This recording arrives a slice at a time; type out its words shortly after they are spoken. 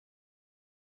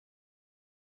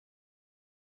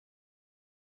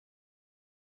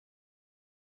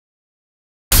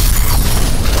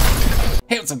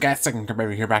Hey, what's up guys, Second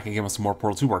Commander here, back again with some more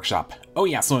Portal 2 Workshop. Oh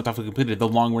yeah, so after we completed the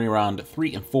long way around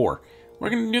 3 and 4, we're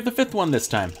gonna do the 5th one this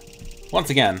time. Once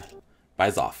again, by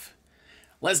Xoph.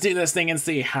 Let's do this thing and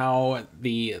see how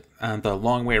the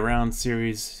long way around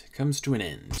series comes to an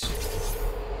end.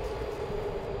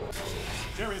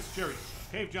 Cheers.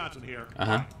 Cave Johnson here.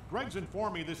 Greg's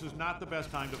informed me this is not the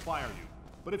best time to fire you.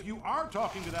 But if you are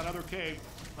talking to that other cave,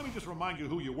 let me just remind you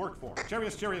who you work for.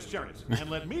 Cheers. And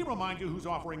let me remind you who's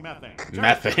offering methane.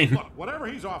 Methane? Look, whatever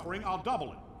he's offering, I'll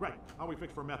double it. Greg, how we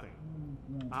fix for methane?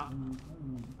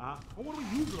 Well, what do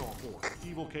we use it all for?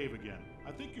 Evil cave again.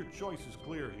 I think your choice is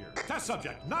clear here. Test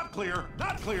subject. Not clear.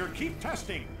 Keep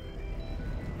testing.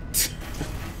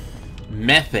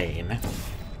 Methane?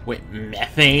 Wait,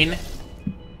 methane?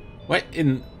 What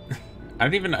in... I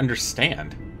don't even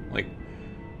understand. Like,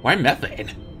 why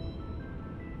methane?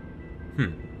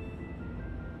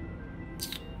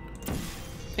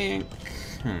 Think...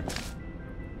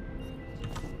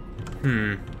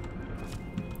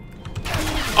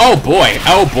 Oh boy!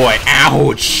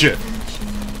 Ouch!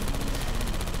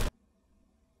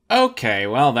 Okay,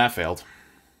 well, that failed.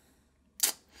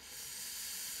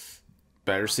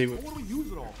 Better see what... What do we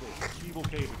use it all for? Evil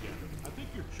cave again. I think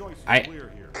your choice is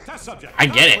clear here. Test subject. I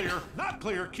get it. Not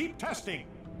clear. Keep testing.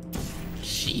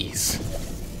 Jeez.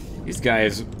 These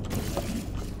guys...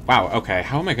 Wow, okay.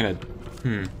 How am I gonna...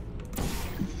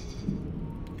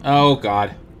 Oh,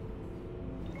 God.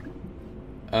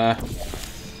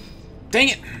 Dang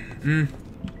it!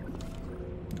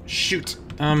 Shoot.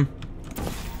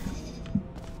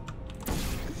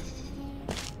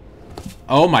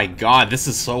 Oh my God, this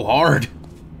is so hard.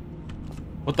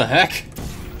 What the heck?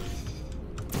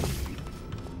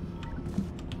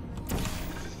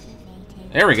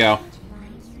 There we go.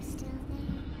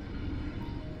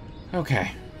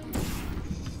 Okay.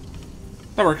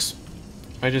 That works.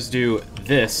 If I just do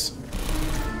this.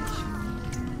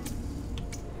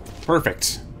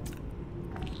 Perfect.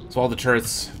 So all the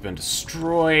turrets have been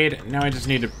destroyed. Now I just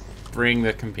need to bring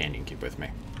the companion cube with me.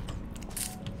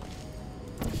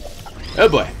 Oh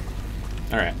boy.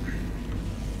 Alright.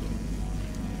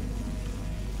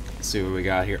 Let's see what we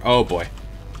got here. Oh boy.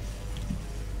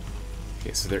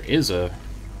 Okay, so there is a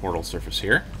portal surface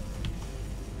here.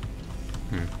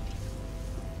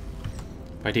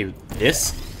 If I do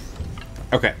this...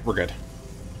 Okay, we're good.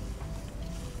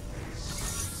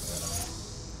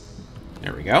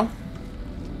 There we go.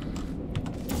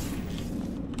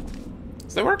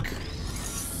 Does that work?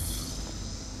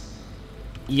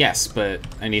 Yes, but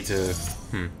I need to...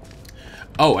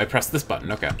 Oh, I pressed this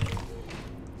button. Okay.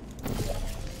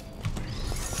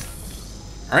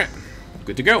 Alright.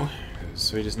 Good to go.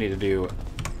 So we just need to do...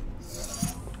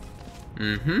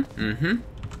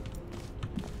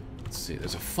 Let's see,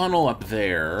 there's a funnel up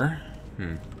there.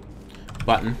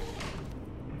 Button.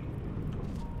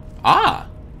 Ah!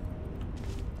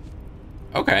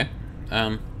 Okay.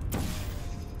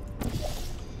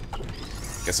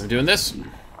 Guess I'm doing this.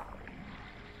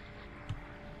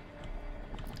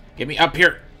 Get me up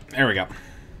here. There we go.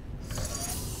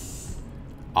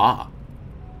 Ah.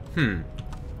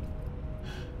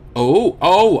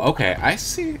 Oh, okay. I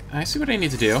see what I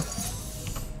need to do.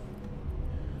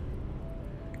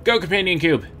 Go, companion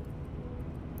cube.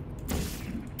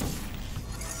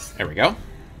 There we go.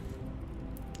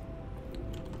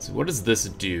 So what does this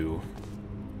do?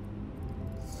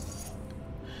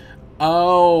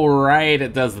 Oh, right,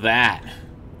 it does that.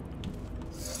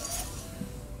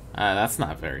 That's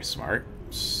not very smart.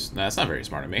 That's not very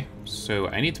smart of me. So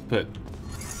I need to put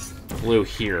blue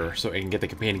here so I can get the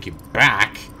companion cube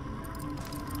back.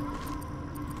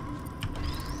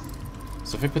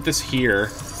 So if I put this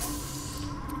here...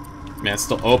 I mean, it's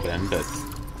still open, but...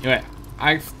 Anyway,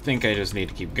 I think I just need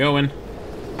to keep going.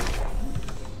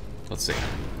 Let's see.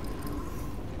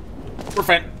 We're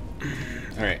fine.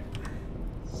 Alright.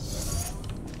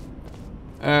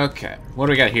 Okay, what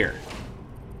do we got here?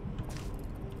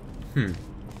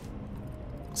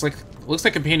 Looks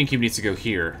like companion cube needs to go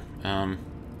here.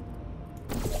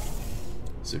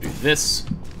 So do this.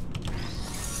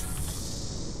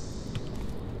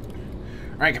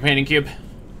 Alright, companion cube.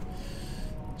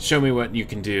 Show me what you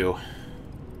can do.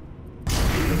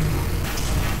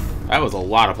 That was a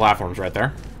lot of platforms right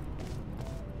there.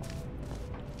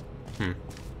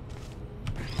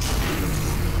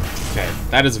 Okay,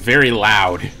 that is very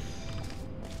loud.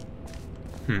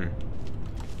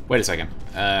 Wait a second.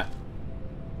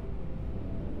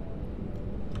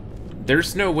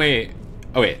 There's no way...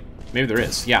 Oh, wait. Maybe there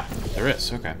is. Yeah, there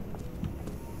is. Okay.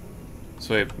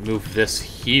 So I move this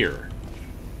here.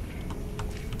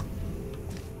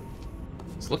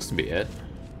 This looks to be it.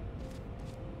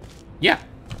 Yeah.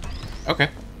 Okay.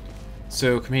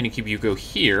 So, Companion Cube, you go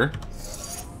here.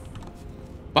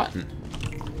 Button.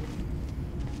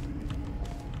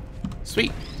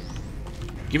 Sweet.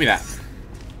 Give me that.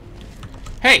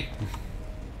 Hey!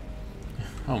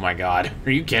 Oh my god.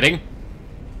 Are you kidding?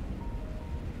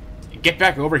 Get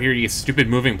back over here, you stupid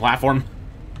moving platform.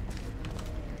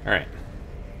 Alright.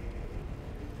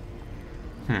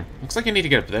 Looks like I need to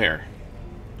get up there.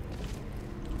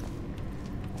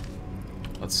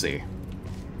 Let's see.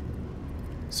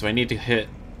 So I need to hit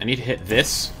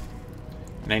this.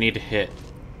 And I need to hit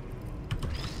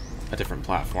a different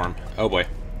platform. Oh boy.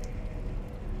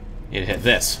 I need to hit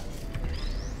this.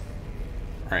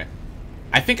 Alright.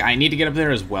 I think I need to get up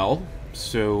there as well.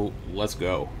 So let's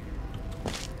go.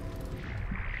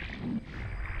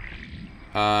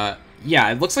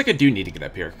 Yeah, it looks like I do need to get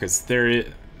up here, because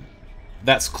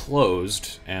that's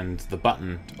closed, and the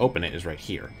button to open it is right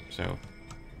here. So,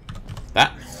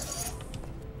 that.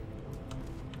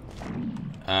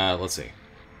 Let's see.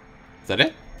 Is that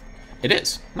it? It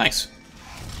is. Nice.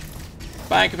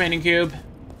 Bye, Companion Cube.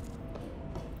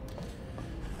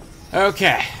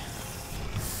 Okay.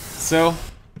 So,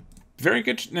 very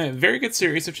good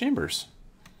series of chambers.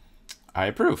 I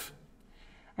approve.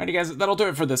 Alrighty guys, that'll do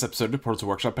it for this episode of Portal 2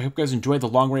 Workshop. I hope you guys enjoyed the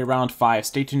Long Way Around 5.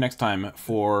 Stay tuned next time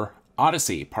for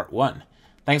Odyssey Part 1.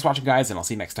 Thanks for watching guys, and I'll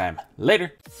see you next time.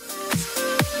 Later!